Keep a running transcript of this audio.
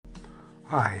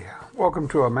Hi, welcome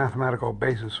to a mathematical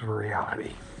basis of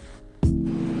reality.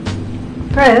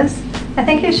 Bruce, I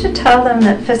think you should tell them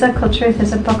that Physical Truth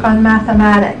is a book on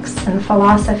mathematics and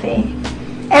philosophy,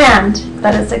 and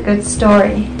that it's a good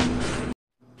story.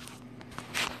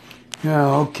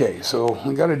 Yeah, okay, so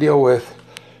we got to deal with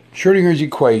Schrödinger's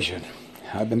equation.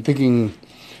 I've been thinking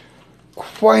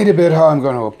quite a bit how I'm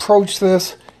going to approach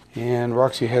this, and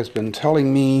Roxy has been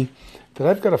telling me that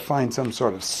I've got to find some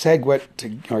sort of segue. What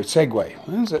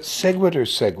is it, segue or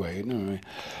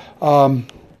segue?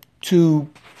 To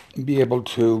be able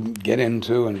to get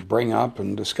into and bring up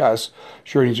and discuss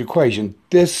Schrödinger's equation.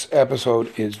 This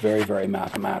episode is very, very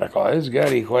mathematical. It's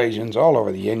got equations all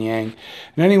over the yin-yang.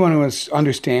 And anyone who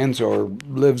understands or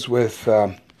lives with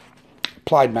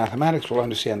applied mathematics will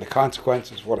understand the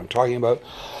consequences of what I'm talking about.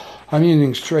 I'm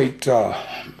using straight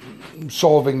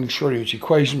solving Schrödinger's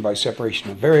equation by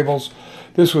separation of variables.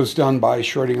 This was done by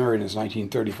Schrödinger in his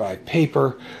 1935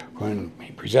 paper when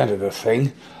he presented the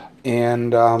thing.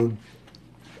 And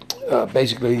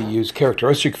basically he used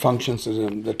characteristic functions,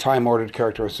 the time-ordered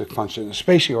characteristic functions, the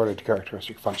spatially ordered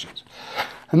characteristic functions.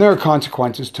 And there are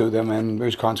consequences to them, and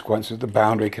there's consequences to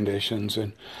boundary conditions.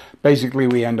 And basically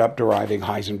we end up deriving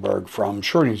Heisenberg from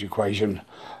Schrödinger's equation,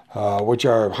 which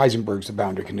are Heisenberg's the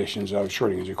boundary conditions of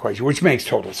Schrödinger's equation, which makes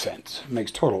total sense. It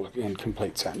makes total and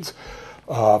complete sense.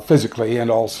 Physically and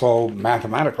also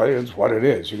mathematically, it's what it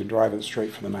is. You can derive it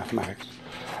straight from the mathematics.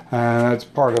 And that's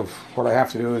part of what I have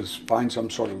to do is find some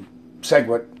sort of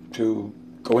segue to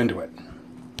go into it.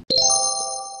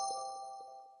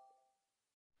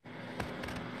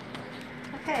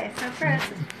 Okay, so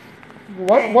first...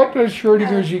 What does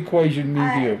Schrödinger's equation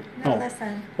mean to you? No,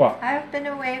 listen. What? I've been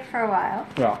away for a while.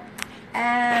 Yeah.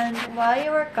 And while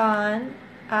you were gone,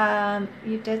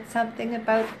 you did something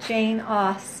about Jane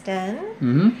Austen.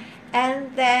 Mm-hmm.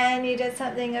 And then you did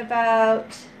something about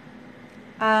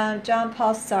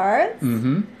Jean-Paul Sartre.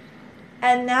 Mm-hmm.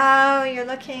 And now you're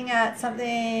looking at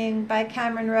something by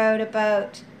Cameron Road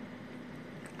about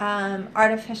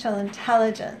artificial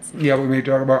intelligence. Yeah, we may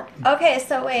talk about Okay,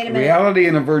 so wait a minute. reality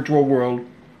in a virtual world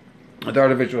with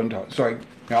artificial intelligence. Sorry.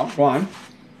 Yeah, go on.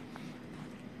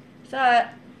 So,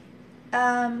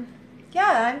 yeah,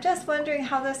 I'm just wondering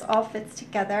how this all fits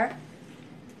together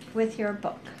with your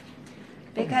book.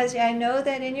 Because I know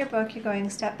that in your book you're going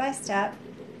step by step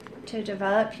to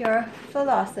develop your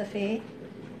philosophy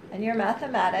and your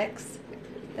mathematics,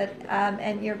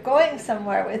 and you're going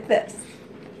somewhere with this.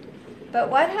 But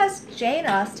what has Jane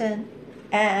Austen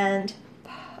and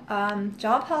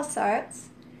Jean-Paul Sartre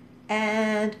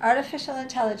and artificial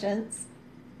intelligence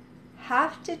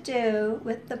have to do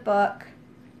with the book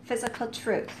Physical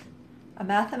Truth, a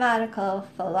mathematical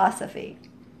philosophy?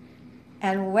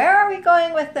 And where are we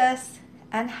going with this,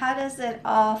 and how does it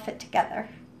all fit together?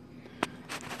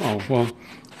 Oh,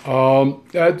 well,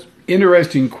 that's an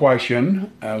interesting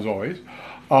question, as always.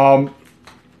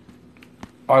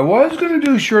 I was going to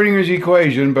do Schrödinger's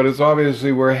equation, but it's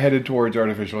obviously we're headed towards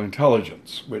artificial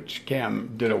intelligence, which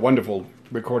Cam did a wonderful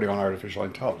recording on artificial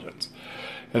intelligence.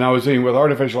 And I was saying with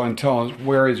artificial intelligence,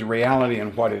 where is reality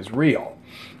and what is real?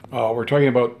 We're talking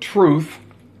about truth.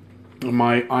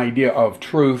 My idea of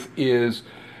truth is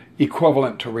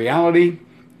equivalent to reality,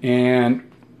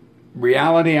 and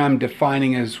reality I'm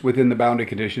defining as within the boundary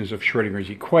conditions of Schrödinger's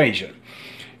equation.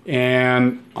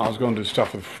 And I was going to do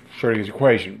stuff with Schrödinger's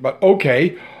equation. But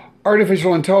okay,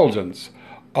 artificial intelligence.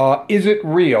 Is it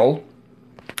real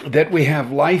that we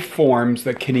have life forms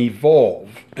that can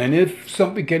evolve? And if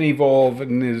something can evolve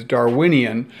and is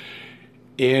Darwinian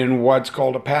in what's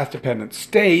called a path-dependent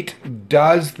state,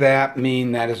 does that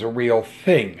mean that is a real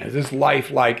thing? Is this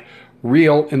life like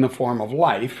real in the form of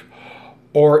life?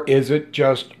 Or is it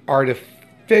just artificial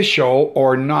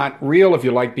or not real, if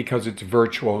you like, because it's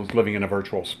virtual, it's living in a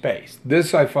virtual space?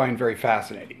 This I find very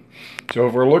fascinating. So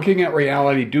if we're looking at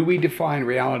reality, do we define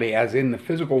reality as in the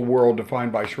physical world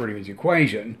defined by Schrödinger's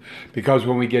equation? Because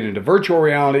when we get into virtual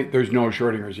reality, there's no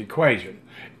Schrödinger's equation.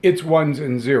 It's ones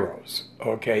and zeros,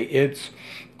 okay? It's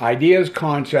ideas,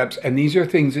 concepts, and these are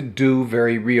things that do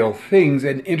very real things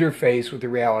and interface with the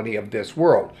reality of this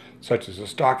world, such as a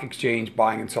stock exchange,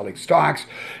 buying and selling stocks,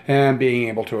 and being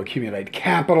able to accumulate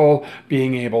capital,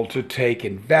 being able to take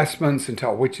investments and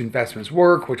tell which investments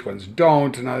work, which ones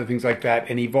don't, and other things like that,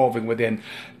 and evolving within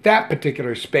that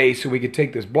particular space. So we could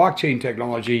take this blockchain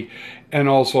technology and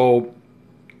also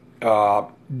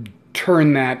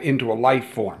turn that into a life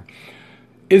form.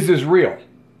 Is this real?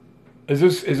 Is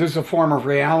this a form of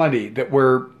reality that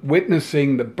we're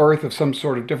witnessing the birth of some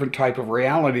sort of different type of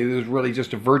reality that is really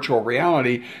just a virtual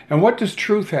reality? And what does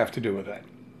truth have to do with it?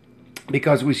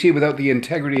 Because we see without the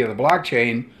integrity of the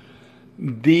blockchain,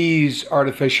 these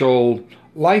artificial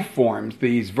life forms,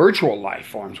 these virtual life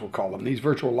forms, we'll call them, these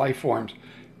virtual life forms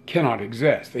cannot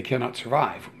exist. They cannot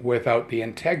survive without the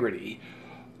integrity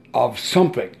of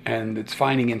something, and it's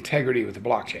finding integrity with the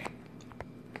blockchain.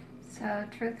 So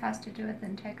truth has to do with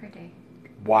integrity.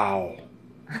 Wow.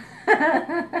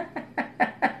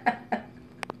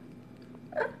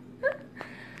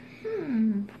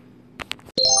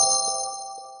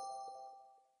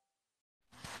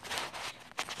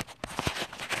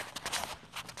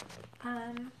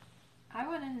 I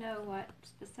want to know what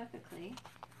specifically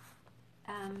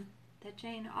the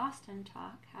Jane Austen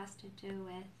talk has to do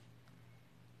with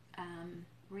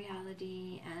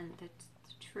reality and the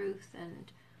truth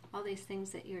and all these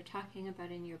things that you're talking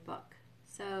about in your book.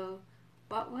 So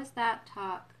what was that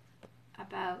talk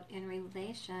about in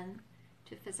relation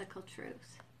to physical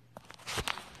truth?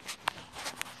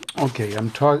 Okay,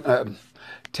 I'm talking.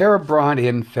 Tara brought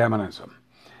in feminism,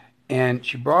 and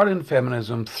she brought in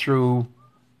feminism through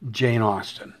Jane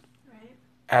Austen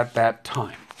at that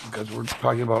time, because we're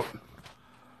talking about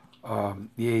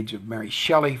the age of Mary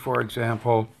Shelley, for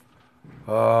example,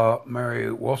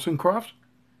 Mary Wollstonecraft.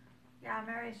 Yeah,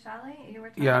 Mary Shelley. You were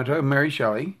talking. Yeah, I'm talking Mary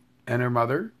Shelley and her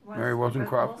mother, Mary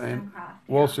Wollstonecraft,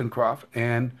 Wollstonecraft,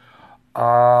 and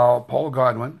Paul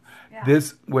Godwin. Yeah.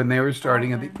 This when they were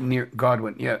starting at the near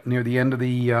Godwin, near the end of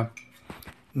the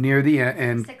near the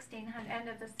end. 1600, end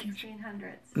of the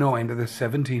 1600s. No, end of the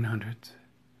 1700s.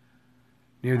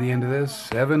 Near the end of the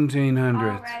 1700s.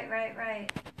 Oh,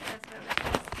 right. That's what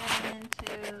was just going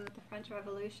into the French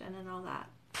Revolution and all that.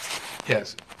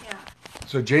 Yes. Yeah.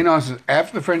 So Jane Austen,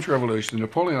 after the French Revolution, the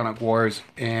Napoleonic Wars,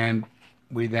 and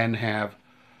we then have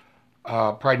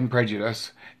Pride and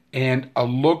Prejudice, and a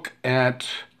look at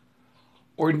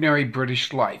ordinary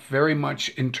British life, very much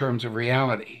in terms of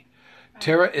reality. Right.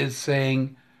 Tara is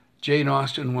saying Jane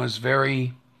Austen was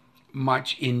very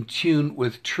much in tune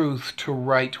with truth to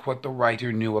write what the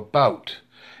writer knew about.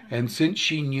 And since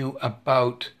she knew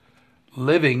about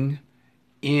living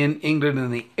in England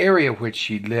and the area which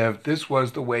she lived, this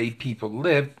was the way people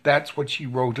lived. That's what she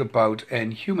wrote about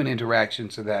and human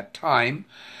interactions at that time.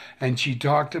 And she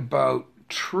talked about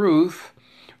truth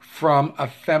from a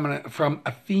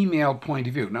female point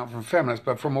of view, not from feminist,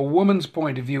 but from a woman's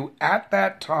point of view at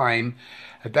that time,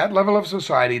 at that level of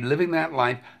society, living that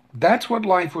life. That's what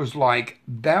life was like.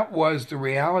 That was the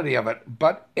reality of it.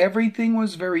 But everything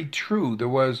was very true. There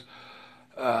was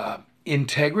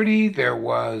integrity, there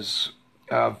was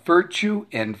virtue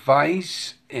and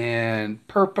vice and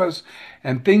purpose,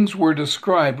 and things were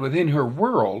described within her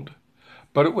world,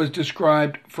 but it was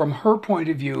described from her point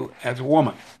of view as a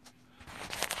woman.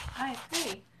 I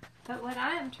agree. But what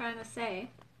I am trying to say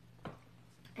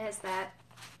is that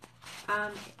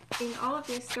in all of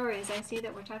these stories, I see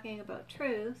that we're talking about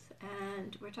truth,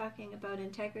 and we're talking about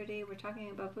integrity, we're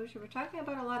talking about virtue, we're talking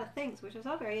about a lot of things, which is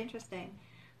all very interesting.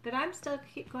 But I'm still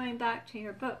keep going back to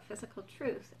your book, Physical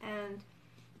Truth. And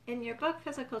in your book,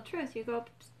 Physical Truth, you go,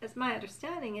 as my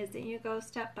understanding is, that you go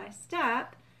step by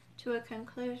step to a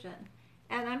conclusion.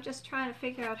 And I'm just trying to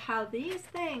figure out how these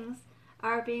things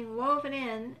are being woven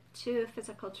in to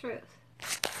physical truth.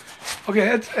 Okay,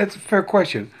 that's a fair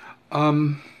question.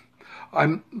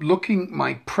 I'm looking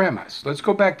my premise. Let's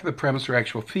go back to the premise or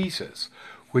actual thesis,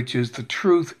 which is the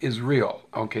truth is real.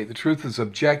 Okay, the truth is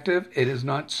objective. It is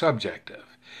not subjective.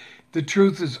 The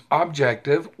truth is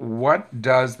objective. What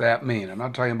does that mean? I'm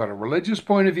not talking about a religious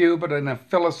point of view, but in a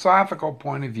philosophical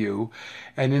point of view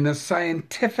and in a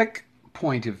scientific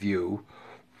point of view,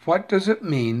 what does it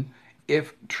mean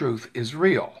if truth is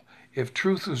real? If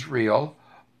truth is real,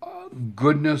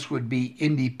 goodness would be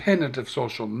independent of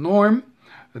social norm,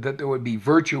 that there would be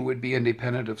virtue would be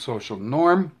independent of social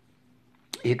norm.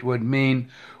 It would mean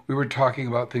we were talking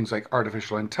about things like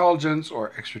artificial intelligence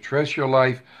or extraterrestrial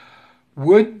life.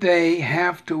 Would they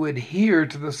have to adhere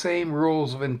to the same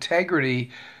rules of integrity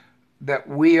that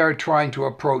we are trying to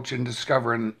approach and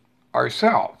discover in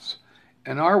ourselves,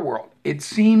 in our world? It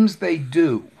seems they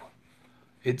do.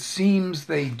 It seems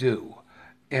they do.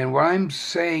 And what I'm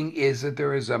saying is that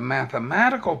there is a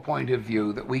mathematical point of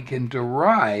view that we can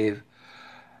derive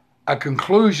a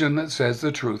conclusion that says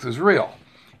the truth is real.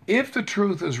 If the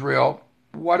truth is real,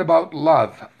 what about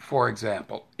love, for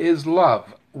example? Is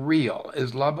love real?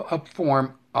 Is love a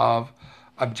form of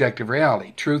objective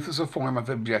reality? Truth is a form of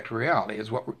objective reality,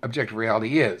 is what objective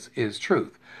reality is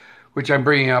truth, which I'm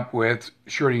bringing up with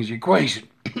Schrödinger's equation.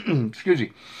 Excuse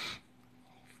me.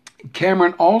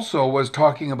 Cameron also was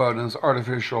talking about in his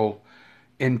artificial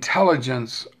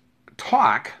intelligence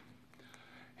talk,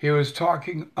 he was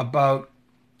talking about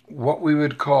what we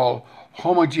would call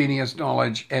homogeneous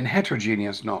knowledge and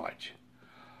heterogeneous knowledge.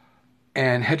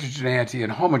 and heterogeneity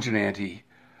and homogeneity,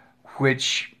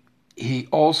 which he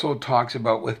also talks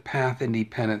about with path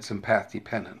independence and path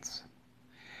dependence.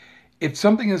 If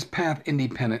something is path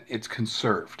independent, it's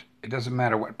conserved. It doesn't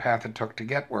matter what path it took to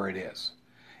get where it is.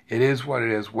 It is what it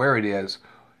is, where it is,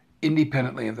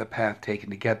 independently of the path taken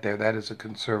to get there. That is a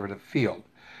conservative field.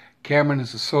 Cameron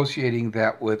is associating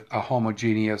that with a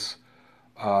homogeneous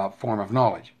form of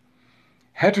knowledge.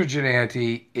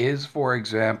 Heterogeneity is, for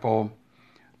example,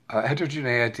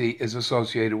 heterogeneity is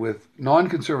associated with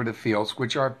non-conservative fields,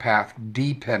 which are path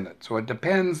dependent. So it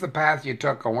depends the path you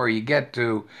took on where you get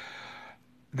to.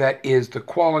 That is the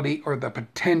quality or the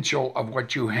potential of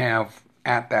what you have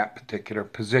at that particular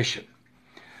position.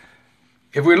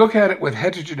 If we look at it with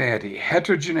heterogeneity,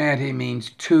 heterogeneity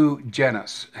means two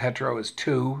genus. Hetero is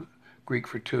two, Greek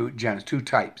for two, genus, two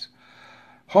types.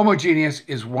 Homogeneous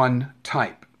is one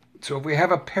type. So if we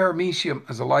have a paramecium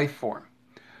as a life form,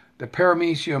 the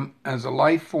paramecium as a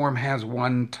life form has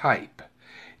one type.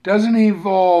 It doesn't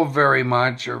evolve very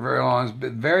much or very long,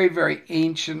 but very, very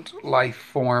ancient life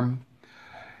form.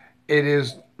 It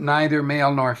is neither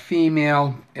male nor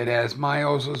female. It has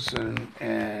meiosis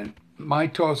and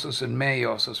mitosis and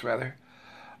meiosis, rather,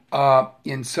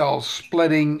 in cells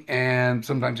splitting, and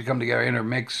sometimes they come together,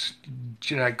 intermix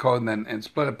genetic code and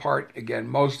split apart. Again,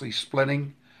 mostly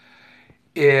splitting.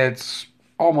 It's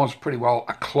almost pretty well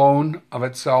a clone of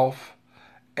itself,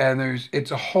 and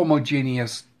it's a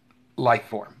homogeneous life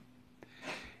form.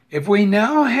 If we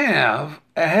now have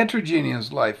a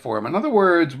heterogeneous life form, in other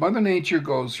words, Mother Nature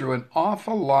goes through an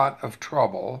awful lot of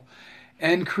trouble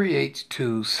and creates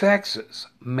two sexes,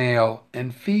 male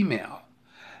and female.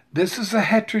 This is a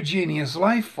heterogeneous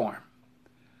life form.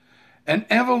 And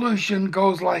evolution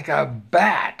goes like a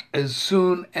bat as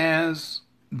soon as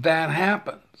that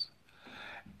happens.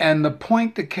 And the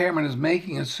point that Cameron is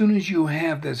making, as soon as you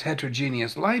have this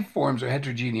heterogeneous life forms or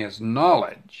heterogeneous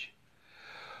knowledge,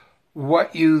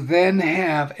 what you then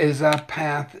have is a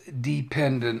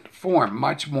path-dependent form,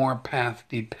 much more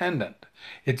path-dependent.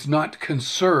 It's not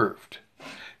conserved.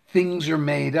 Things are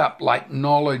made up like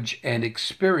knowledge and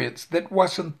experience that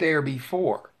wasn't there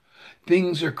before.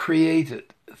 Things are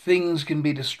created. Things can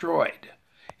be destroyed.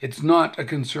 It's not a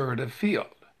conservative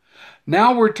field.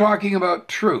 Now we're talking about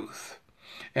truth.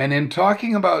 And in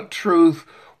talking about truth,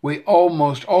 we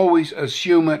almost always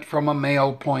assume it from a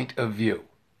male point of view.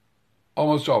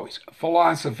 Almost always.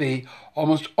 Philosophy,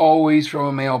 almost always from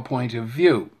a male point of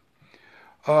view.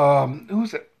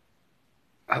 Who's it?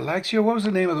 Alexia, what was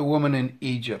the name of the woman in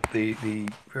Egypt, the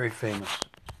very famous?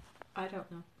 I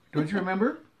don't know. Don't you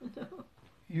remember? No.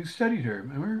 You studied her,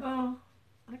 remember? Oh,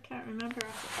 I can't remember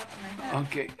off the top of my head.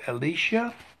 Okay,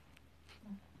 Alicia?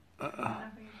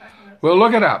 We'll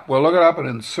look it up. We'll look it up and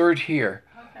insert here.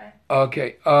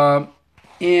 Okay.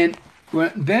 Okay.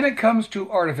 Then it comes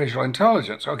to artificial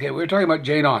intelligence. Okay, we were talking about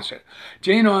Jane Austen.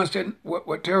 Jane Austen,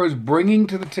 what Tara was bringing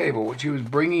to the table, what she was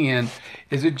bringing in,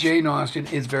 is that Jane Austen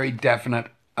is very definite,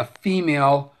 a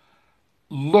female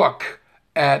look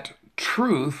at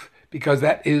truth, because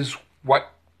that is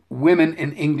what women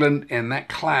in England and that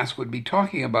class would be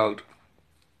talking about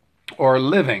or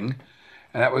living,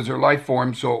 and that was her life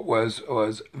form, so it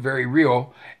was very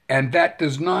real. And that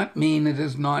does not mean it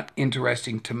is not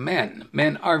interesting to men.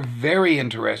 Men are very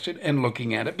interested in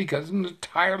looking at it because it's an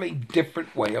entirely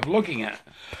different way of looking at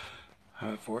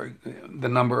it. For the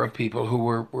number of people who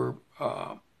were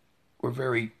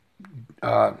very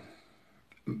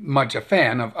much a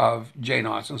fan of Jane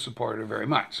Austen, supported her very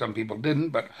much. Some people didn't,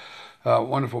 but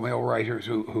wonderful male writers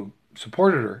who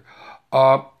supported her.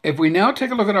 If we now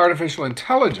take a look at artificial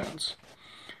intelligence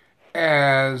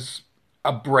as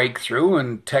a breakthrough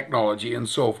in technology and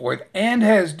so forth, and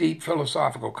has deep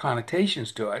philosophical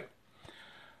connotations to it,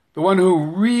 the one who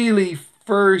really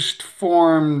first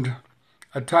formed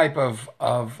a type of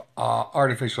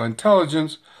artificial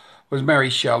intelligence was Mary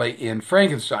Shelley in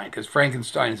Frankenstein, because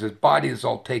Frankenstein is his body is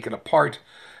all taken apart,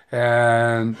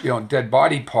 and dead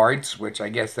body parts, which I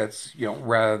guess that's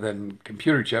rather than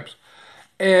computer chips.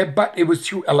 But it was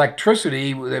through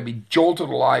electricity, they'd be jolted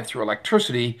alive through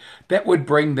electricity, that would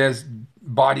bring this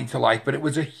body to life. But it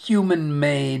was a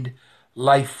human-made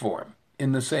life form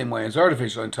in the same way as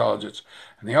artificial intelligence.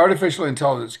 And the artificial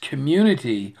intelligence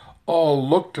community all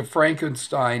looked to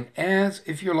Frankenstein as,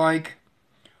 if you like,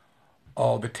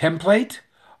 the template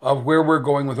of where we're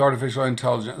going with artificial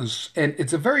intelligence. And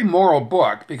it's a very moral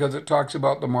book because it talks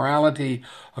about the morality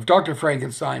of Dr.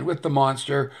 Frankenstein with the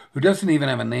monster who doesn't even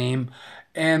have a name.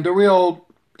 And the real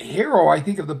hero, I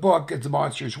think, of the book is the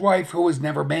monster's wife, who was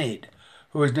never made,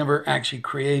 who was never actually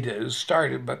created. It was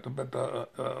started, but the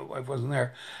wife wasn't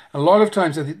there. A lot of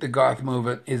times, I think the goth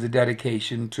movement is a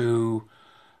dedication to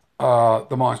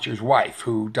the monster's wife,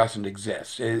 who doesn't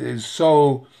exist. It is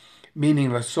so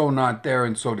meaningless, so not there,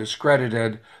 and so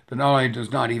discredited that not only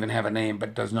does not even have a name,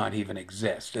 but does not even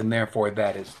exist. And therefore,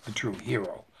 that is the true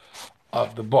hero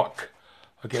of the book.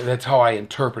 Okay, that's how I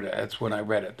interpret it. That's when I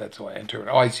read it. That's how I interpret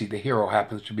it. Oh, I see. The hero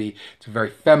happens to be, it's a very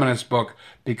feminist book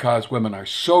because women are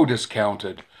so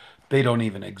discounted, they don't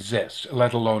even exist,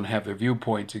 let alone have their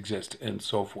viewpoints exist and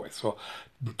so forth. So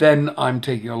then I'm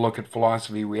taking a look at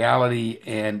philosophy, reality,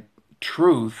 and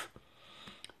truth.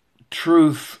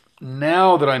 Truth,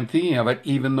 now that I'm thinking of it,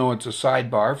 even though it's a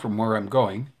sidebar from where I'm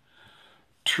going,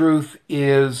 truth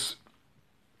is,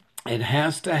 it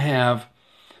has to have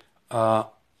a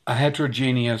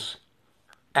heterogeneous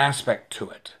aspect to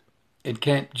it. It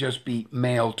can't just be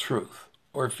male truth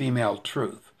or female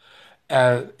truth.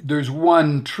 There's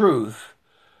one truth,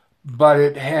 but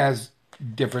it has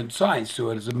different sides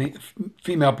to it as a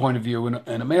female point of view and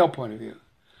a male point of view.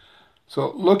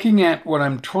 So looking at what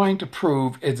I'm trying to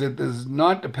prove is that this is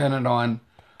not dependent on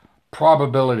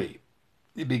probability,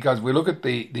 because we look at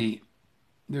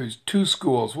there's two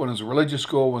schools. One is a religious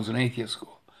school, one's an atheist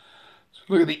school. So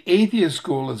look at the atheist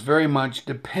school is very much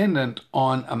dependent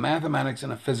on a mathematics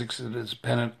and a physics that is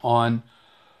dependent on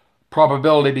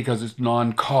probability because it's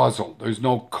non-causal. There's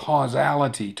no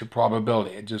causality to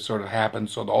probability. It just sort of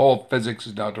happens. So the whole physics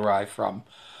is now derived from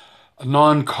a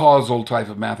non-causal type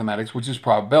of mathematics, which is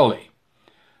probability.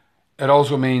 It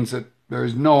also means that there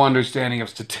is no understanding of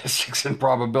statistics and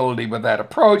probability with that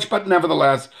approach, but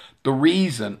nevertheless, the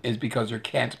reason is because there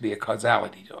can't be a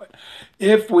causality to it.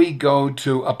 If we go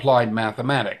to applied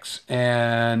mathematics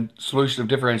and solution of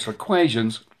differential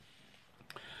equations,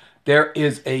 there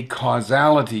is a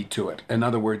causality to it. In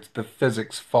other words, the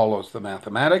physics follows the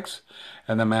mathematics,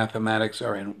 and the mathematics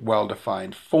are in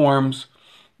well-defined forms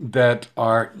that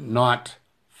are not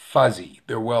fuzzy.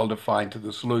 They're well-defined to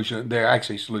the solution. They're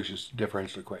actually solutions to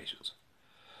differential equations.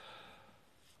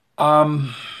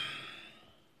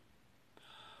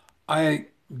 I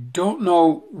don't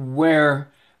know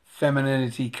where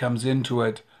femininity comes into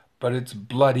it, but it's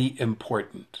bloody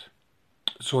important.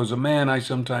 So as a man, I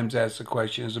sometimes ask the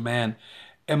question, as a man,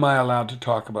 am I allowed to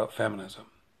talk about feminism?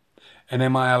 And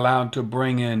am I allowed to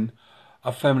bring in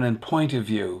a feminine point of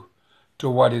view to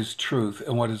what is truth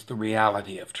and what is the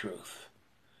reality of truth?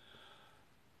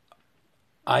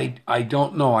 I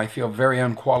don't know. I feel very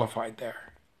unqualified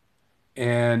there.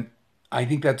 And I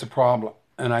think that's a problem.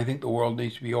 And I think the world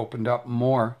needs to be opened up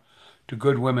more to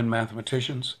good women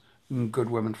mathematicians and good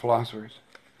women philosophers.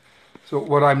 So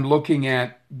what I'm looking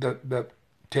at, the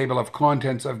table of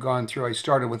contents I've gone through, I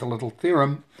started with a little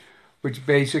theorem, which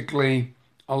basically,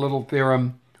 a little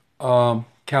theorem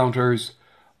counters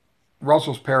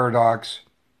Russell's paradox,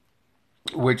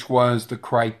 which was the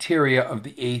criteria of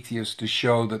the atheist to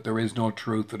show that there is no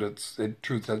truth, that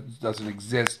truth doesn't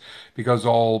exist because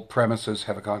all premises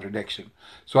have a contradiction.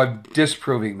 So I'm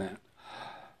disproving that.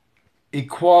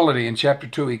 Equality, in chapter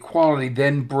 2, equality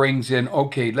then brings in,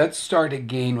 okay, let's start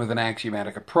again with an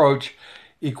axiomatic approach,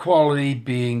 equality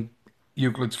being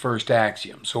Euclid's first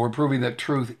axiom. So we're proving that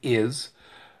truth is,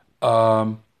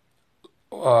 or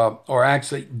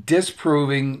actually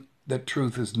disproving that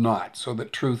truth is not, so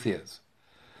that truth is.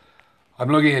 I'm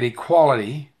looking at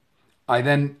equality. I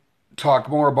then talk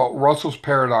more about Russell's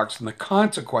paradox and the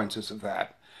consequences of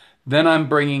that. Then I'm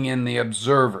bringing in the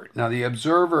observer. Now, the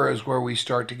observer is where we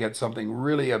start to get something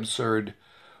really absurd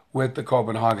with the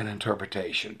Copenhagen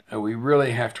interpretation. And we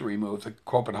really have to remove the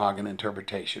Copenhagen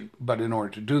interpretation. But in order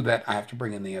to do that, I have to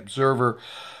bring in the observer,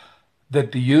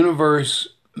 that the universe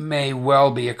may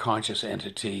well be a conscious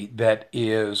entity that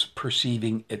is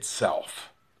perceiving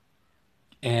itself.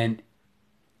 And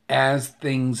as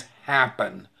things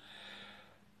happen,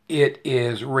 it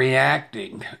is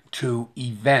reacting to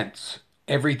events.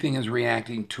 Everything is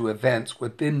reacting to events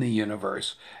within the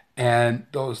universe, and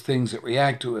those things that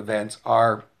react to events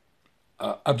are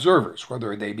observers,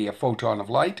 whether they be a photon of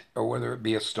light or whether it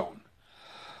be a stone.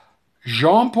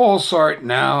 Jean-Paul Sartre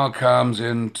now comes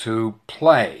into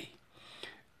play.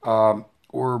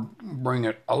 We're bringing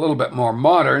it a little bit more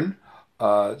modern.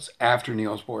 It's after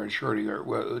Niels Bohr and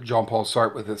Schrödinger, Jean-Paul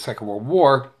Sartre with the Second World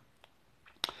War,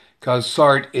 because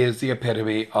Sartre is the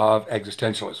epitome of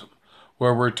existentialism,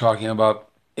 where we're talking about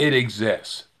it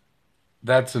exists.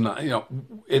 That's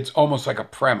it's almost like a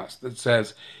premise that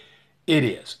says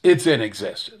it's in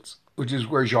existence, which is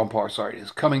where Jean-Paul Sartre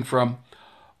is coming from.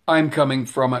 I'm coming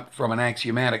from it from an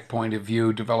axiomatic point of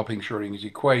view, developing Schrödinger's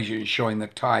equation, showing the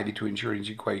tie between Schrödinger's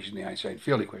equation and the Einstein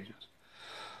field equations.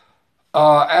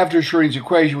 After Schrodinger's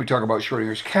equation, we talk about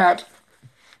Schrodinger's cat.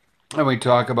 And we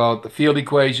talk about the field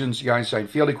equations, the Einstein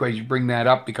field equation, bring that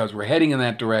up because we're heading in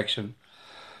that direction.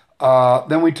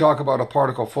 Then we talk about a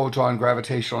particle-photon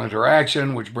gravitational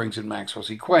interaction, which brings in Maxwell's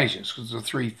equations. Because the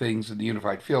three things in the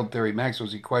unified field theory: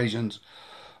 Maxwell's equations,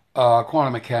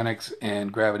 quantum mechanics,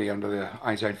 and gravity under the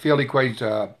Einstein field equations.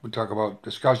 We talk about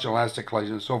discussion, elastic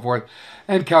collision, and so forth,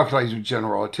 and calculations of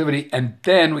general relativity. And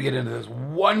then we get into this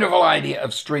wonderful idea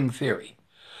of string theory.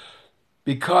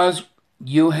 Because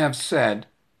you have said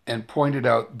and pointed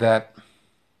out that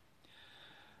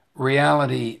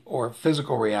reality or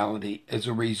physical reality is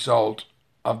a result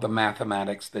of the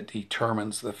mathematics that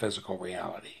determines the physical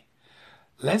reality.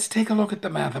 Let's take a look at the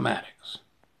mathematics.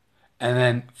 And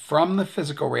then from the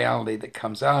physical reality that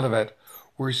comes out of it,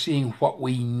 we're seeing what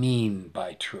we mean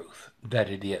by truth, that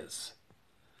it is.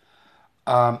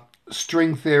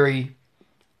 String theory,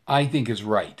 I think, is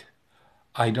right.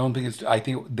 I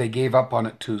think they gave up on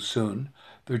it too soon.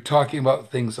 They're talking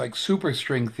about things like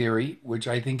superstring theory, which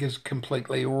I think is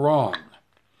completely wrong.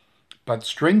 But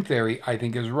string theory, I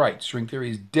think, is right. String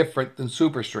theory is different than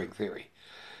superstring theory.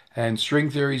 And string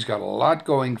theory's got a lot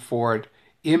going for it,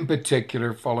 in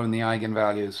particular following the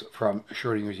eigenvalues from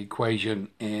Schrodinger's equation.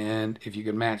 And if you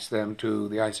can match them to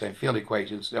the Einstein field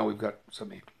equations, now we've got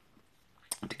something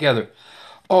together.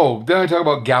 Oh, then I talk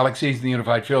about galaxies in the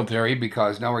unified field theory,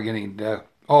 because now we're getting into,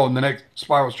 in the next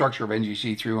spiral structure of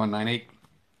NGC 3198.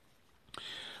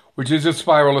 Which is a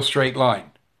spiral, a straight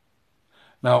line.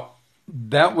 Now,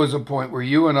 that was a point where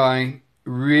you and I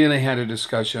really had a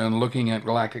discussion looking at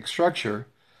galactic structure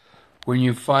when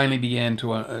you finally began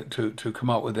to come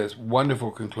up with this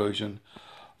wonderful conclusion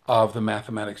of the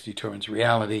mathematics determines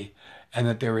reality and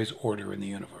that there is order in the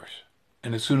universe.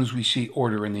 And as soon as we see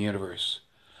order in the universe,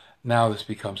 now this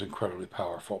becomes incredibly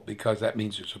powerful, because that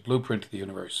means there's a blueprint to the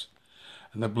universe,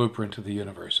 and the blueprint of the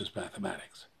universe is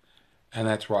mathematics. And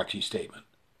that's Roxy's statement.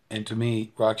 And to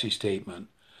me, Roxy's statement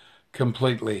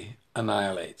completely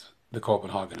annihilates the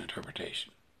Copenhagen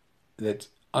interpretation. That's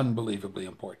unbelievably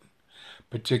important,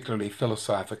 particularly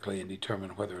philosophically, in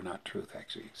determining whether or not truth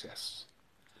actually exists.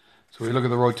 So we look at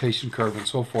the rotation curve and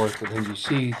so forth with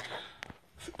NGC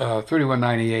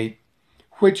 3198,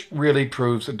 which really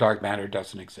proves that dark matter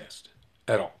doesn't exist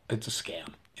at all. It's a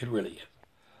scam. It really is.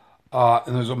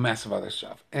 And there's a mess of other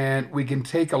stuff. And we can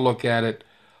take a look at it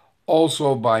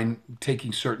also by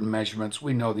taking certain measurements.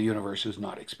 We know the universe is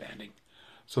not expanding.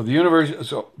 So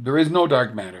there is no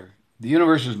dark matter. The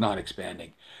universe is not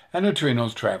expanding. And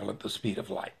neutrinos travel at the speed of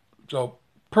light. So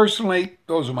personally,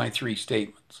 those are my three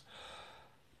statements.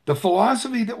 The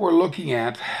philosophy that we're looking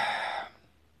at,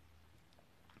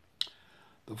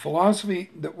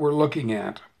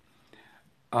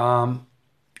 I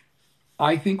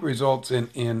think results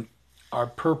in our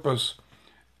purpose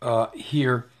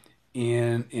here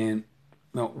in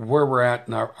where we're at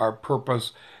and our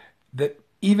purpose, that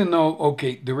even though,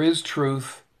 okay, there is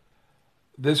truth,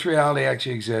 this reality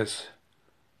actually exists,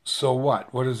 so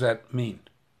what? What does that mean?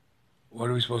 What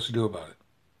are we supposed to do about it?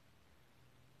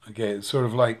 Okay, it's sort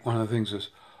of like one of the things is,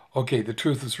 okay, the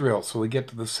truth is real, so we get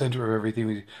to the center of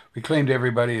everything. We claim to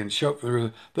everybody and show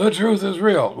the truth is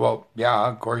real. Well, yeah,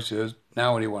 of course it is.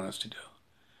 Now what do you want us to do?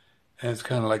 And it's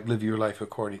kind of like live your life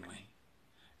accordingly.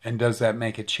 And does that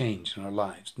make a change in our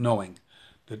lives, knowing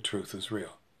that truth is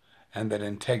real and that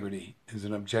integrity is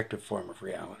an objective form of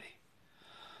reality?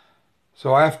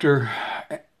 So after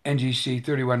NGC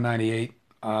 3198,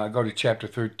 go to chapter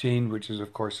 13, which is,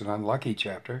 of course, an unlucky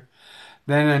chapter.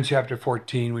 Then in chapter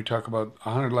 14, we talk about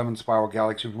 111 spiral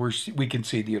galaxies where we can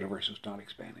see the universe is not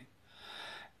expanding.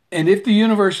 And if the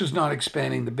universe is not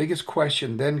expanding, the biggest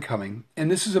question then coming, and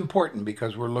this is important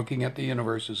because we're looking at the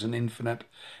universe as an infinite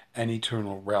and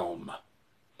eternal realm.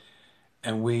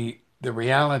 And the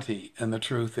reality and the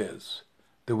truth is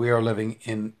that we are living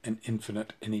in an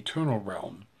infinite and eternal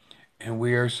realm, and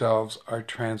we ourselves are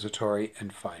transitory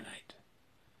and finite.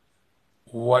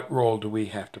 What role do we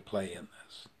have to play in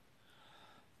this?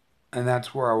 And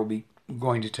that's where I will be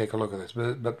going to take a look at this.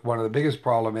 But one of the biggest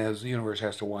problem is the universe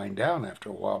has to wind down after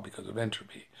a while because of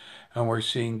entropy. And we're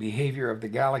seeing behavior of the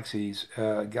galaxies,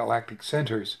 galactic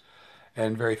centers,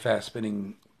 and very fast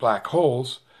spinning black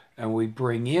holes, and we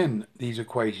bring in these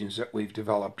equations that we've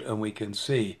developed, and we can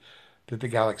see that the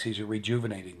galaxies are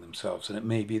rejuvenating themselves, and it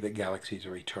may be that galaxies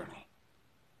are eternal.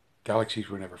 Galaxies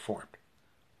were never formed.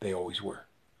 They always were.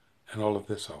 And all of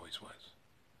this always was.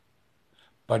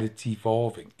 But it's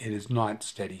evolving. It is not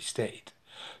steady state.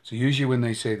 So usually when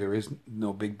they say there is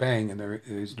no Big Bang and there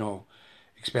is no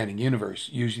expanding universe,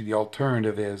 usually the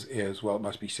alternative is well, it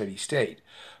must be steady state.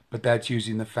 But that's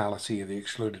using the fallacy of the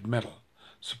excluded middle.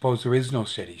 Suppose there is no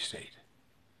steady state.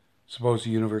 Suppose the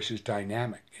universe is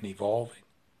dynamic and evolving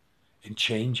and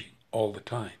changing all the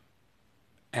time,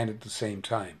 and at the same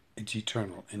time it's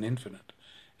eternal and infinite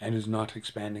and is not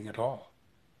expanding at all.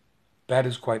 That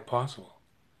is quite possible,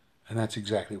 and that's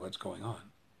exactly what's going on.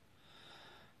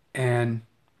 And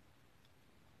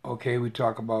okay, we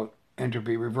talk about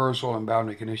entropy reversal and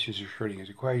boundary conditions of Schrödinger's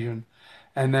equation,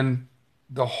 and then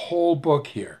the whole book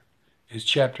here is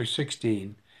chapter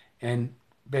 16 and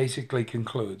basically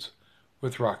concludes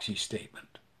with Roxy's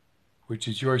statement, which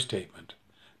is your statement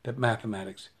that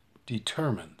mathematics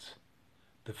determines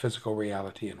the physical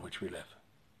reality in which we live.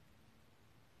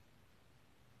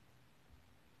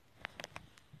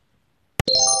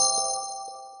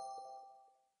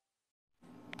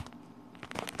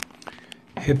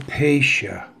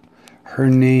 Hypatia. Her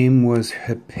name was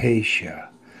Hypatia.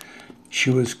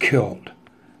 She was killed.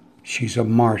 She's a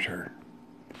martyr.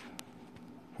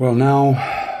 Well,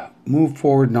 now move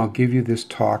forward and I'll give you this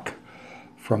talk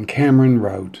from Cameron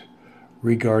Rout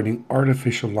regarding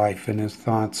artificial life and his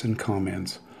thoughts and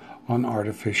comments on on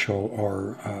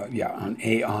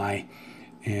AI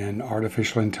and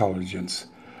artificial intelligence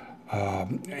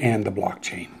and the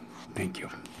blockchain. Thank you.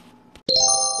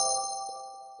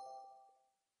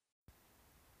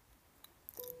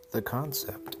 The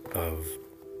concept of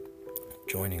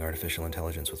joining artificial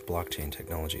intelligence with blockchain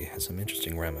technology has some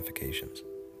interesting ramifications.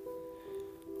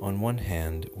 On one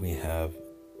hand, we have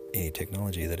a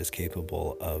technology that is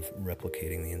capable of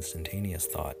replicating the instantaneous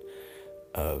thought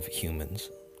of humans,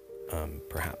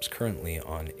 perhaps currently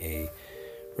on a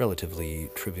relatively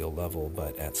trivial level,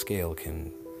 but at scale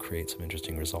can create some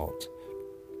interesting results.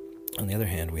 On the other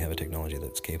hand, we have a technology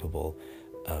that's capable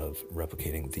of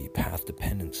replicating the path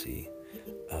dependency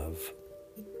of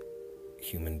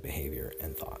human behavior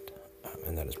and thought,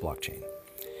 and that is blockchain.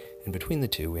 And between the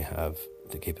two, we have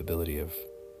the capability of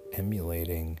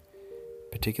emulating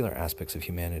particular aspects of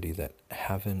humanity that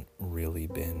haven't really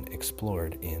been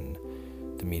explored in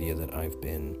the media that I've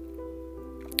been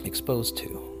exposed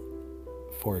to.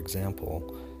 For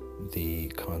example, the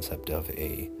concept of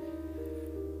a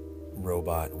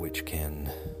robot which can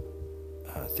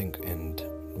think and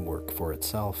work for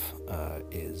itself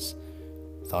is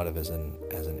thought of as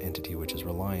an entity which is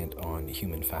reliant on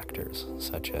human factors,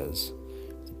 such as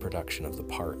the production of the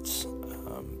parts,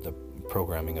 the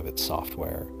programming of its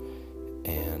software,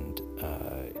 and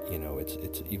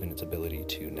its even its ability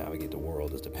to navigate the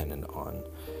world is dependent on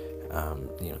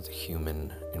the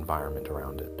human environment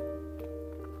around it,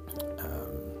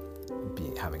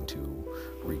 having to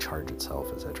recharge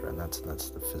itself, etc. And that's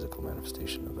the physical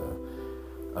manifestation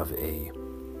of a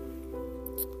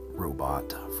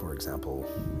robot, for example,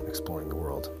 exploring the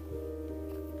world.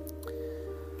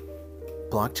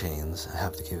 Blockchains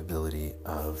have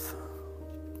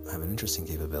an interesting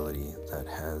capability that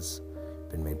has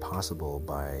been made possible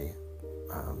by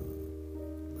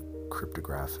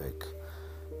cryptographic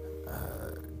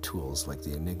tools like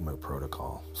the Enigma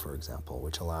protocol, for example,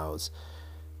 which allows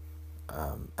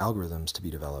algorithms to be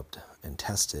developed and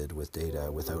tested with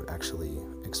data without actually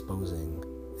exposing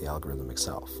the algorithm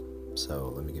itself.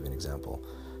 So let me give you an example.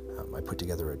 I put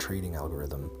together a trading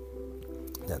algorithm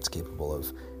that's capable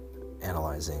of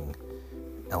analyzing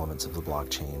elements of the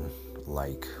blockchain,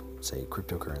 like, say,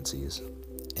 cryptocurrencies,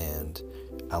 and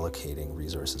allocating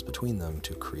resources between them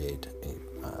to create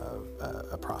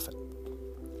a profit,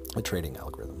 a trading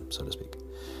algorithm, so to speak.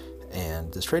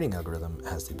 And this trading algorithm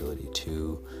has the ability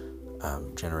to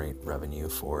generate revenue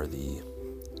for the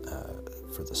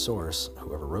source,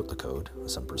 whoever wrote the code.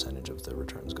 Some percentage of the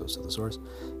returns goes to the source,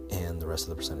 and the rest of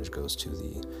the percentage goes to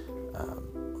the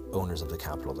owners of the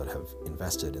capital that have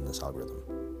invested in this algorithm.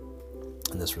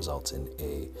 And this results in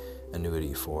a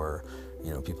annuity for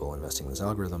people investing in this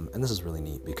algorithm. And this is really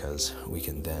neat because we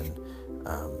can then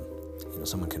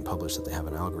someone can publish that they have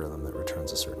an algorithm that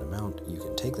returns a certain amount. You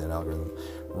can take that algorithm,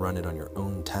 run it on your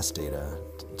own test data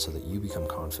so that you become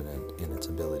confident in its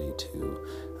ability to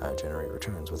generate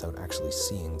returns without actually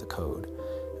seeing the code.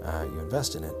 You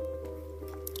invest in it,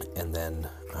 and then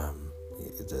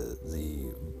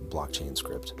the blockchain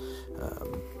script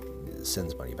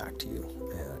sends money back to you,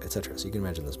 etc. So you can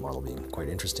imagine this model being quite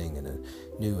interesting and a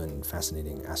new and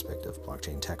fascinating aspect of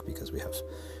blockchain tech, because we have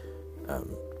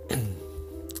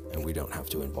and we don't have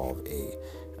to involve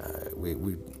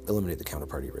we eliminate the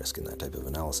counterparty risk in that type of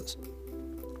analysis.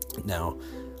 Now,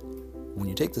 when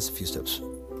you take this a few steps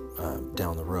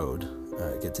down the road,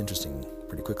 it gets interesting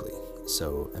pretty quickly.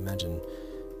 So imagine,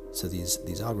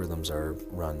 these algorithms are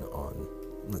run on,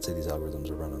 let's say these algorithms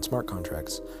are run on smart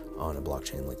contracts on a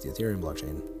blockchain like the Ethereum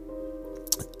blockchain,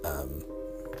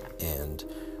 and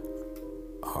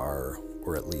are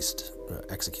or at least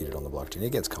executed on the blockchain.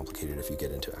 It gets complicated if you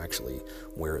get into actually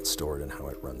where it's stored and how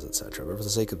it runs, etc. But for the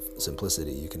sake of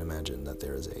simplicity, you can imagine that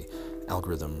there is a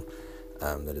algorithm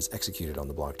that is executed on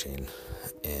the blockchain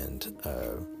and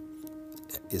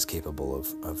is capable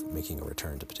of making a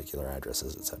return to particular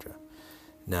addresses, etc.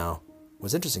 Now,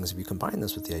 what's interesting is if you combine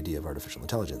this with the idea of artificial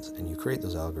intelligence and you create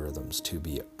those algorithms to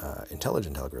be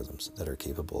intelligent algorithms that are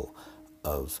capable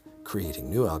of creating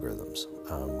new algorithms,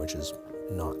 which is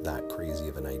not that crazy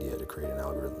of an idea to create an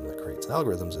algorithm that creates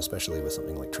algorithms, especially with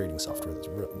something like trading software that's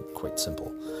quite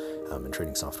simple. And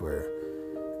trading software,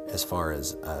 as far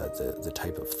as the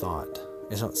type of thought,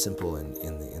 it's not simple in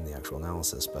the actual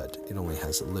analysis, but it only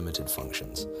has limited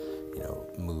functions.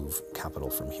 Move capital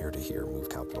from here to here, move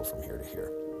capital from here to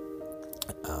here.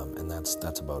 And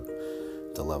that's about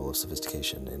the level of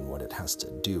sophistication in what it has to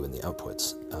do in the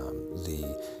outputs.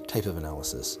 The type of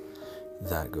analysis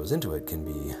that goes into it can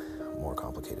be more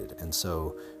complicated. And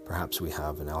so perhaps we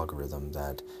have an algorithm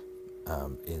that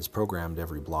is programmed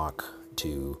every block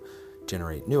to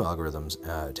generate new algorithms,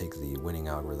 take the winning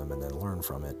algorithm and then learn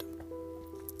from it,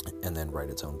 and then write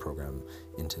its own program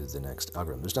into the next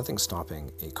algorithm. There's nothing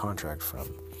stopping a contract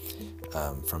from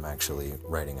actually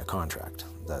writing a contract.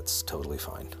 That's totally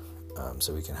fine.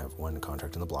 So we can have one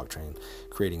contract in the blockchain,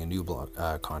 creating a new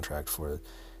contract for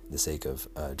the sake of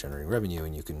generating revenue,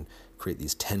 and you can create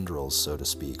these tendrils, so to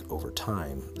speak, over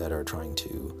time that are trying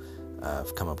to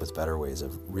come up with better ways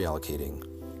of reallocating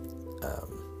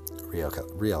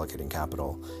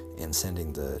capital and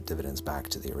sending the dividends back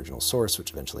to the original source,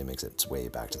 which eventually makes its way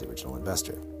back to the original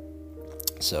investor.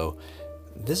 So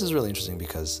this is really interesting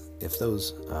because if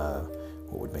those,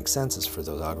 what would make sense is for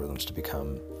those algorithms to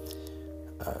become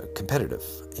competitive.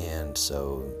 And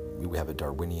so we have a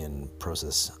Darwinian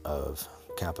process of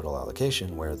capital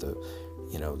allocation where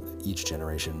each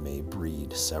generation may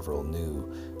breed several new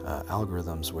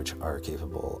algorithms which are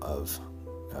capable of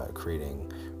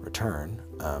creating return,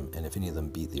 and if any of them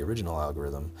beat the original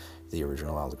algorithm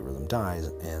dies,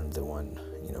 and the one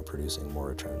producing more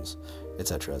returns,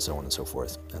 etc., so on and so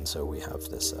forth. And so we have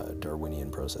this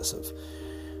Darwinian process of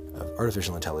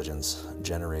artificial intelligence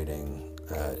generating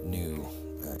new,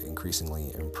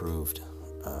 increasingly improved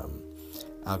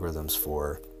algorithms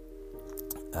for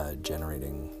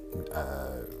generating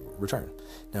return.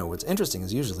 Now, what's interesting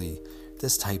is usually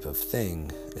this type of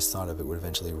thing is thought of, it would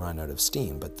eventually run out of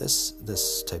steam, but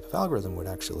this type of algorithm would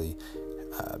actually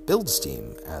build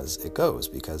steam as it goes,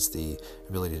 because the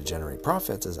ability to generate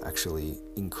profits is actually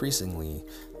increasingly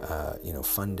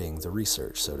funding the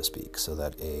research, so to speak, so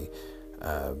that a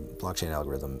blockchain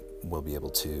algorithm will be able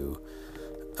to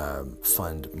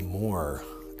fund more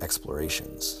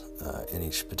explorations in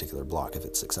each particular block if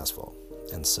it's successful.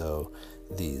 And so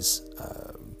these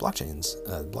blockchain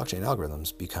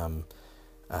algorithms become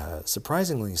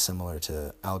surprisingly similar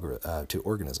to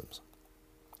organisms.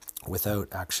 Without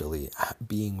actually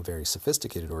being very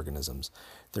sophisticated organisms,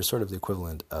 they're sort of the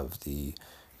equivalent of the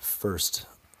first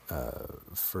in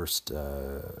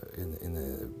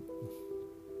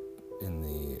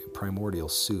the primordial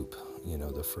soup,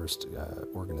 the first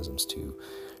organisms to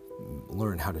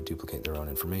learn how to duplicate their own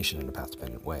information in a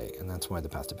path-dependent way. And that's why the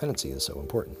path dependency is so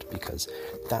important, because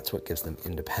that's what gives them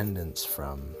independence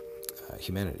from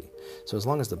humanity. So as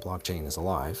long as the blockchain is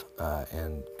alive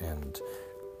and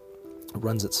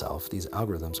runs itself, these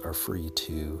algorithms are free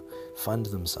to fund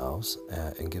themselves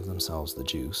and give themselves the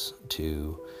juice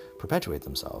to perpetuate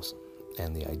themselves.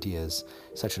 And the idea is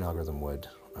such an algorithm would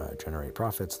generate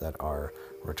profits that are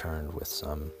returned with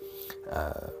some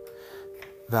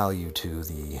value to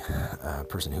the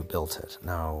person who built it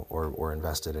now, or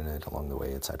invested in it along the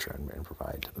way, etc., and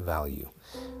provide value.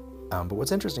 But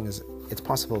what's interesting is it's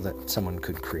possible that someone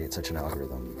could create such an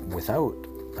algorithm without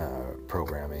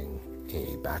programming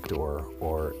a backdoor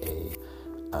or a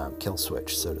kill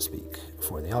switch, so to speak,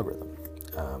 for the algorithm.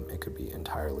 It could be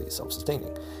entirely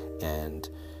self-sustaining and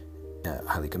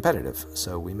highly competitive.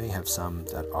 So we may have some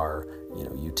that are,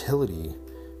 utility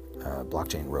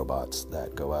blockchain robots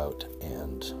that go out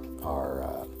and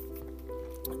are,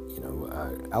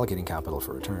 allocating capital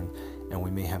for return, and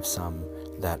we may have some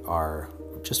that are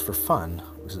just for fun.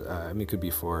 It could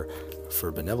be for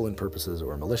benevolent purposes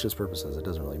or malicious purposes. It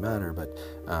doesn't really matter, but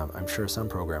I'm sure some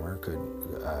programmer could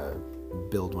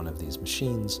build one of these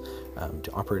machines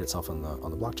to operate itself on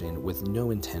the blockchain with no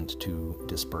intent to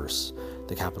disperse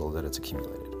the capital that it's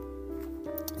accumulated.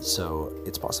 So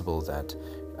it's possible that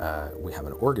we have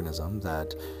an organism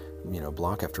that,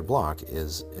 block after block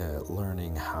is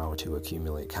learning how to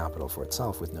accumulate capital for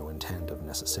itself with no intent of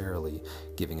necessarily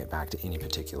giving it back to any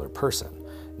particular person.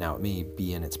 Now, it may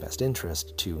be in its best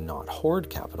interest to not hoard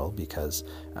capital because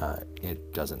you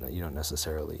don't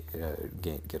necessarily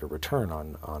get a return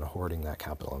on hoarding that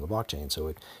capital on the blockchain. So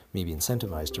it may be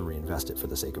incentivized to reinvest it for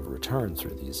the sake of a return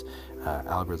through these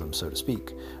algorithms, so to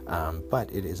speak.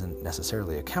 But it isn't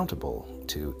necessarily accountable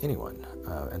to anyone,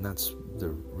 and that's the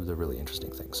really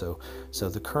interesting thing. So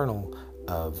the kernel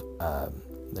of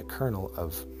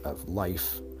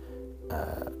life,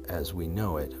 as we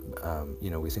know it,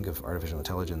 we think of artificial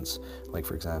intelligence, like,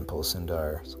 for example,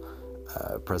 Sundar's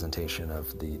presentation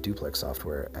of the duplex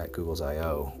software at Google's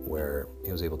I/O, where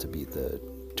he was able to beat the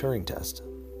Turing test.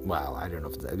 Well, I don't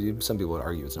know if some people would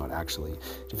argue it's not actually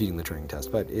defeating the Turing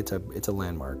test, but it's a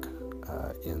landmark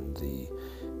in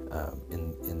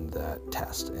that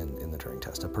test, in the Turing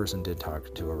test. A person did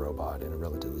talk to a robot in a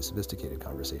relatively sophisticated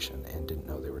conversation and didn't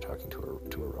know they were talking to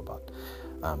a robot.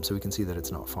 So we can see that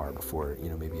it's not far before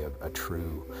maybe a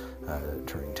true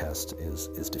Turing test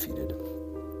is defeated.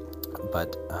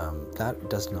 But that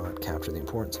does not capture the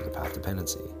importance of the path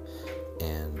dependency.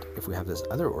 And if we have this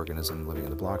other organism living in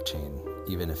the blockchain,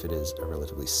 even if it is a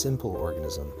relatively simple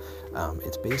organism,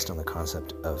 it's based on the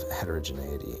concept of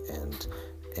heterogeneity and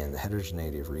the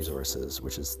heterogeneity of resources,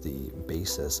 which is the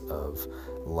basis of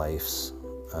life's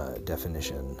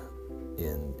definition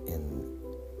in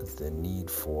the need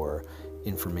for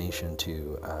information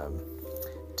to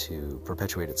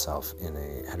perpetuate itself in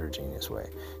a heterogeneous way.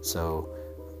 So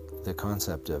the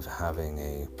concept of having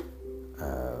a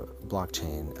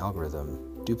blockchain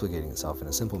algorithm duplicating itself in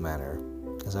a simple manner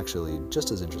is actually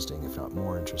just as interesting, if not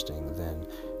more interesting, than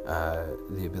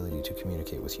the ability to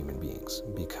communicate with human beings,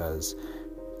 because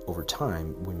over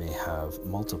time we may have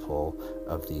multiple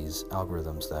of these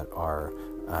algorithms that are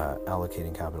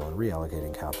allocating capital and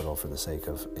reallocating capital for the sake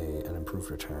of an improved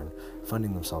return,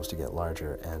 funding themselves to get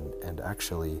larger, and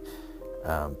actually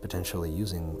potentially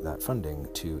using that funding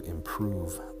to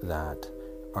improve that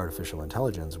artificial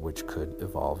intelligence, which could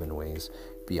evolve in ways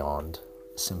beyond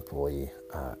simply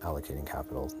allocating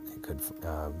capital. It could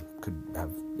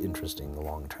have interesting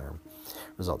long-term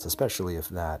results, especially if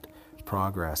that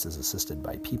progress is assisted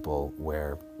by people,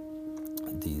 where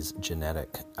these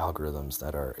genetic algorithms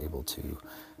that are able to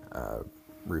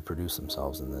reproduce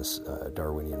themselves in this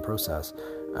Darwinian process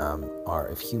are,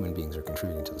 if human beings are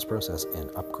contributing to this process and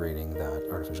upgrading that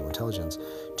artificial intelligence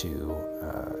to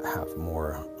have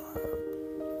more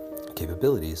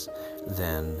capabilities,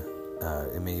 then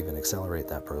it may even accelerate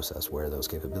that process where those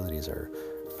capabilities are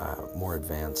more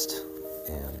advanced,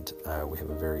 and we have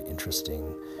a very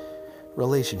interesting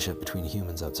relationship between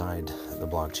humans outside the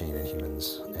blockchain and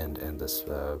humans and this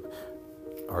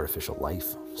artificial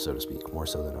life, so to speak, more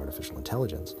so than artificial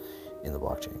intelligence in the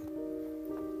blockchain.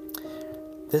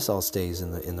 This all stays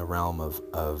in the realm of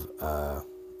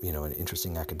an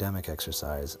interesting academic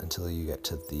exercise until you get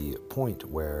to the point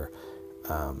where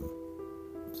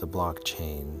the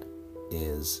blockchain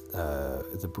is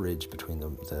the bridge between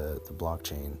the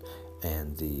blockchain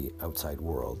and the outside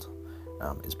world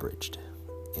is bridged.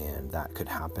 And that could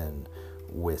happen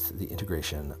with the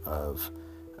integration of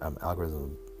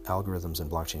algorithms and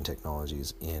blockchain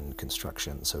technologies in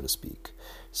construction, so to speak,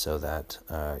 so that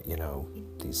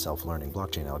these self-learning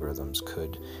blockchain algorithms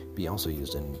could be also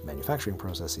used in manufacturing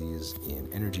processes, in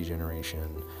energy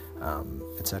generation,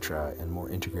 etc., and more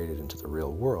integrated into the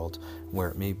real world, where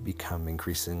it may become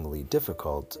increasingly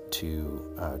difficult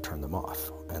to turn them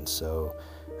off. And so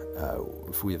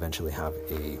if we eventually have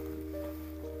a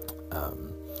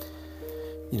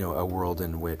world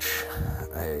in which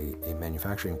a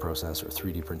manufacturing process or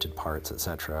 3D printed parts,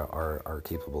 etc., are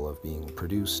capable of being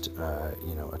produced,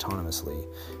 autonomously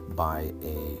by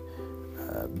a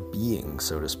being,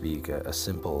 so to speak, a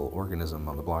simple organism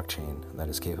on the blockchain that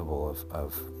is capable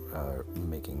of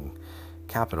making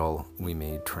capital, we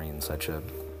may train such a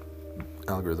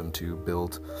algorithm to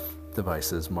build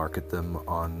devices, market them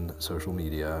on social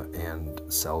media, and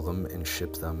sell them and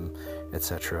ship them,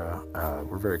 etc.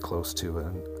 We're very close to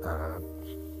an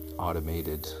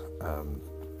automated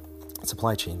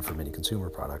supply chain for many consumer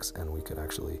products, and we could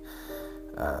actually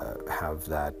have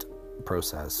that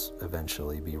process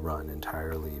eventually be run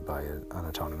entirely by an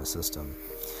autonomous system.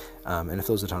 And if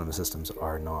those autonomous systems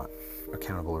are not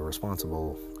accountable or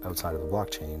responsible outside of the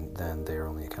blockchain, then they are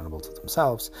only accountable to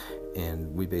themselves,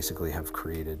 and we basically have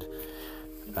created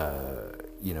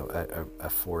a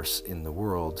force in the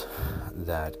world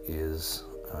that is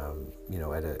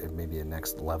at maybe a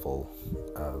next level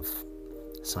of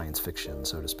science fiction,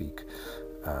 so to speak,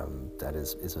 that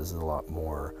is a lot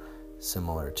more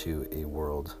similar to a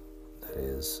world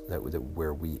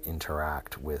where we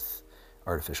interact with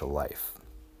artificial life.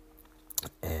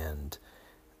 And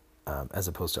as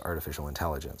opposed to artificial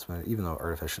intelligence. But even though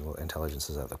artificial intelligence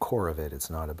is at the core of it, it's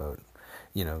not about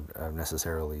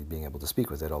necessarily being able to speak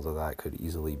with it, although that could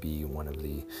easily be one of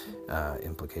the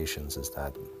implications, is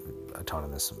that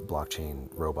autonomous blockchain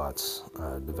robots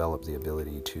develop the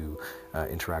ability to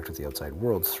interact with the outside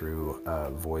world through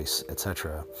voice,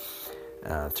 etc.,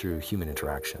 through human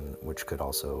interaction, which could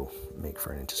also make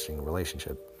for an interesting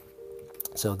relationship.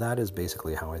 So that is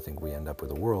basically how I think we end up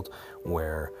with a world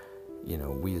where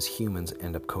we as humans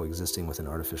end up coexisting with an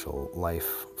artificial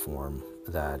life form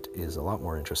that is a lot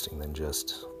more interesting than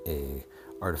just a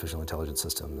artificial intelligence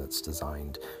system that's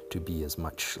designed to be as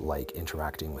much like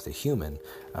interacting with a human,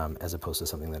 as opposed to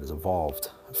something that has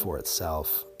evolved for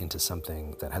itself into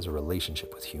something that has a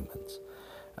relationship with humans.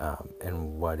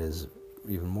 And what is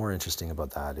even more interesting about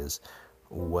that is,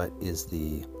 what is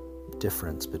the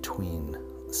difference between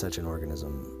such an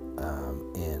organism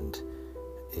and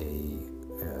a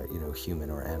human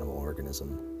or animal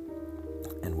organism,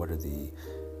 and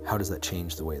how does that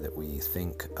change the way that we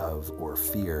think of or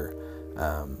fear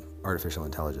artificial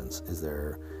intelligence? Is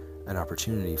there an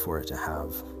opportunity for it to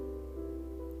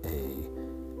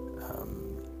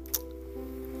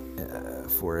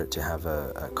have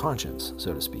a conscience,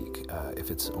 so to speak, if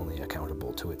it's only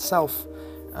accountable to itself?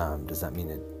 Does that mean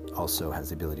it also has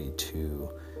the ability to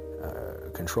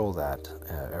control that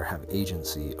or have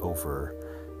agency over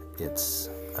its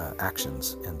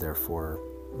actions, and therefore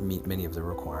meet many of the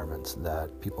requirements that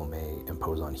people may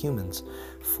impose on humans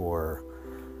for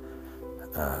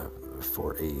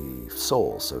a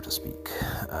soul, so to speak,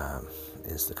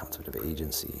 is the concept of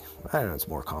agency. I don't know, it's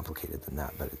more complicated than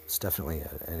that, but it's definitely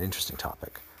an interesting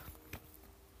topic.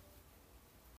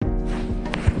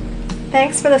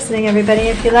 Thanks for listening, everybody.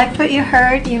 If you liked what you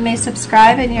heard, you may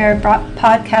subscribe in your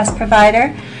podcast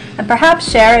provider and perhaps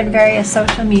share in various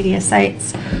social media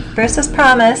sites. Bruce has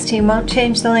promised he won't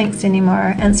change the links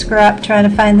anymore and screw up trying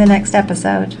to find the next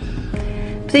episode.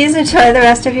 Please enjoy the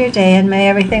rest of your day, and may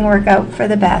everything work out for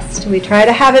the best. We try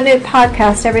to have a new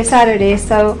podcast every Saturday,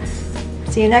 so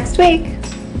see you next week.